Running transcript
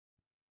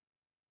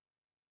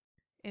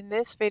In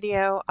this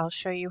video, I'll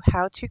show you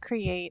how to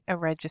create a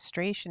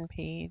registration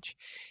page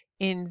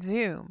in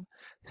Zoom.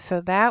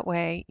 So that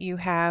way you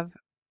have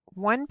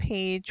one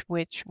page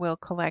which will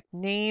collect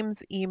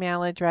names,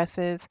 email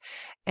addresses,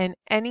 and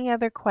any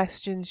other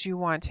questions you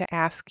want to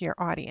ask your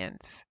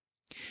audience.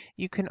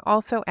 You can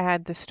also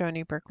add the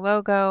Stony Brook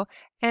logo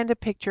and a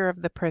picture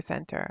of the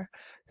presenter.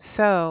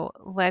 So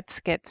let's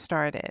get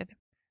started.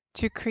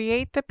 To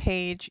create the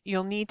page,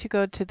 you'll need to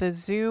go to the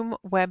Zoom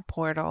web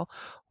portal,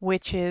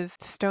 which is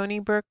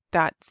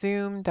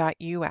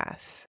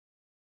stonybrook.zoom.us.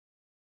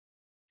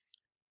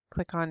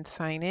 Click on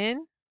Sign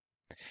In,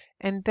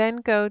 and then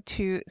go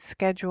to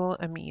Schedule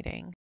a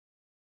Meeting.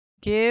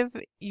 Give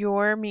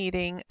your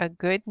meeting a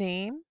good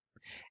name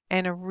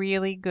and a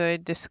really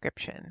good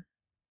description.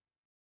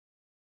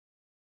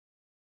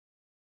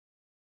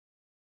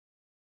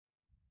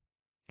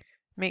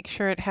 Make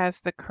sure it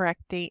has the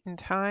correct date and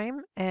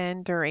time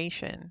and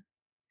duration.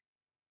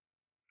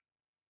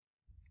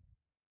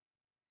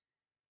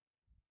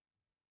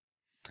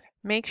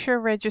 Make sure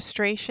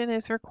registration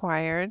is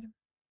required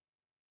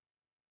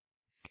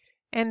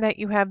and that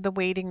you have the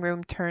waiting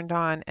room turned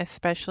on,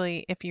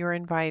 especially if you're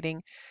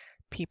inviting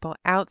people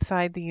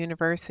outside the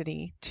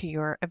university to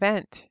your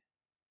event.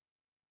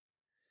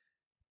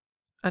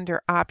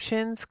 Under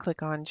Options,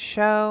 click on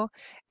Show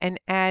and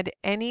add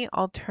any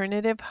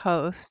alternative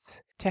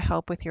hosts to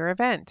help with your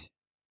event.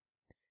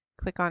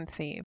 Click on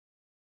Save.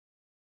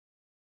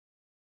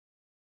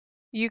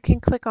 You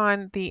can click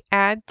on the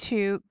Add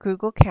to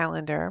Google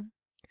Calendar,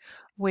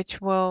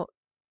 which will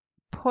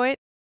put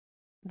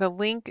the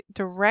link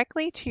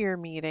directly to your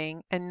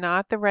meeting and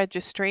not the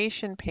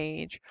registration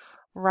page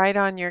right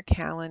on your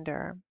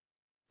calendar.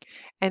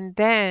 And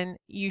then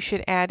you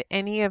should add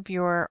any of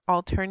your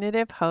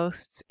alternative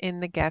hosts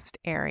in the guest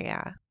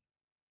area.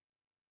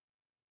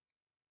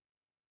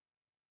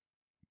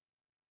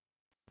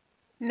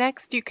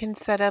 Next, you can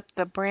set up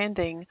the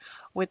branding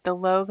with the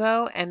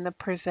logo and the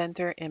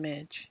presenter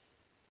image.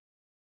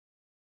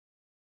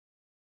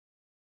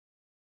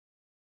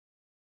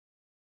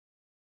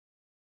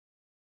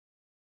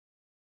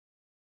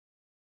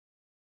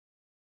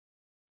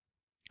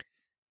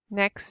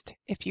 Next,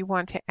 if you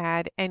want to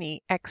add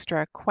any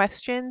extra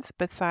questions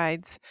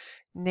besides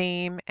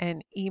name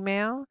and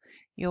email,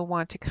 you'll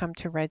want to come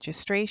to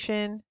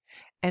Registration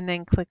and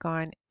then click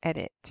on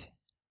Edit.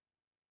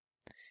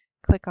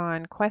 Click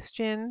on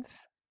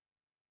Questions,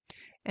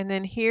 and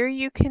then here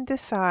you can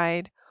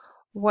decide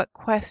what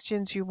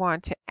questions you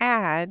want to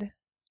add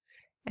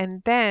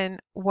and then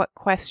what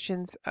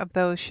questions of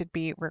those should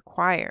be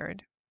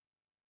required.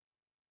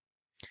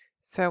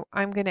 So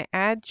I'm going to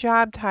add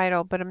job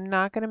title, but I'm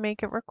not going to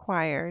make it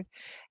required.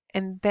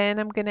 And then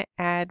I'm going to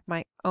add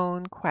my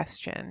own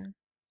question.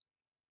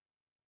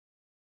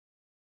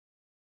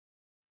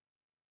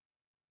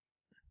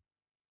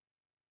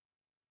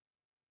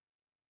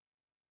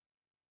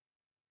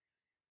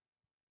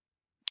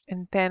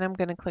 And then I'm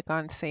going to click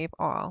on Save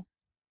All.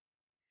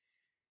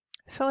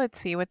 So let's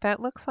see what that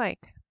looks like.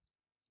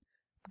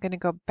 I'm going to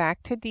go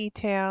back to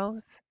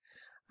Details.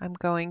 I'm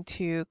going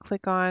to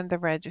click on the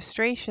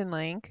registration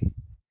link.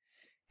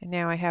 And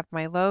now I have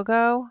my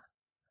logo,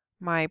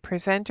 my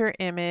presenter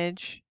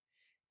image,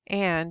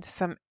 and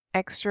some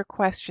extra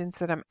questions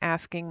that I'm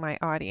asking my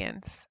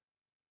audience.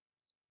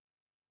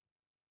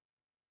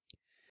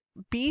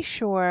 Be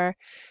sure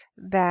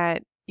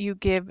that you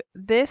give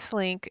this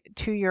link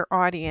to your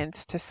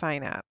audience to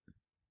sign up.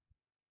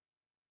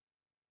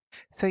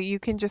 So you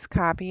can just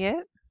copy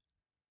it.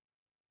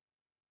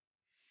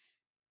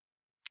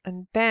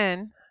 And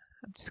then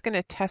I'm just going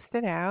to test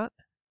it out.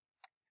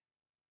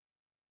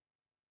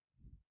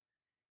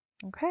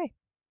 Okay.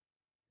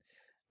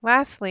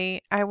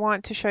 Lastly, I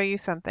want to show you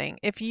something.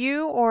 If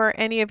you or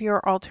any of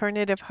your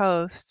alternative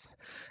hosts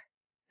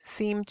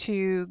seem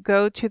to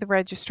go to the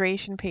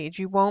registration page,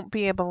 you won't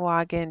be able to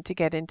log in to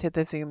get into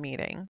the Zoom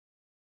meeting.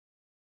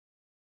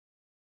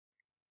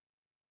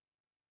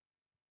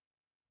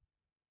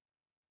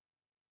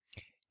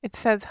 It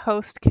says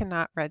host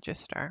cannot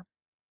register.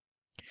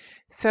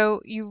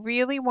 So you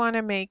really want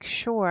to make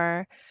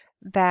sure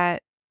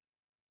that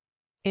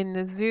in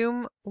the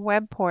Zoom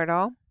web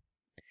portal,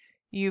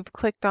 you've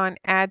clicked on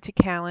Add to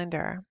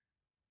Calendar.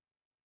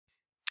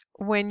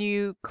 When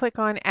you click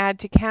on Add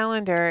to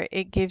Calendar,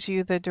 it gives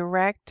you the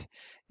direct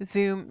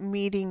Zoom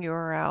meeting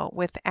URL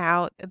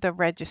without the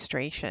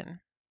registration.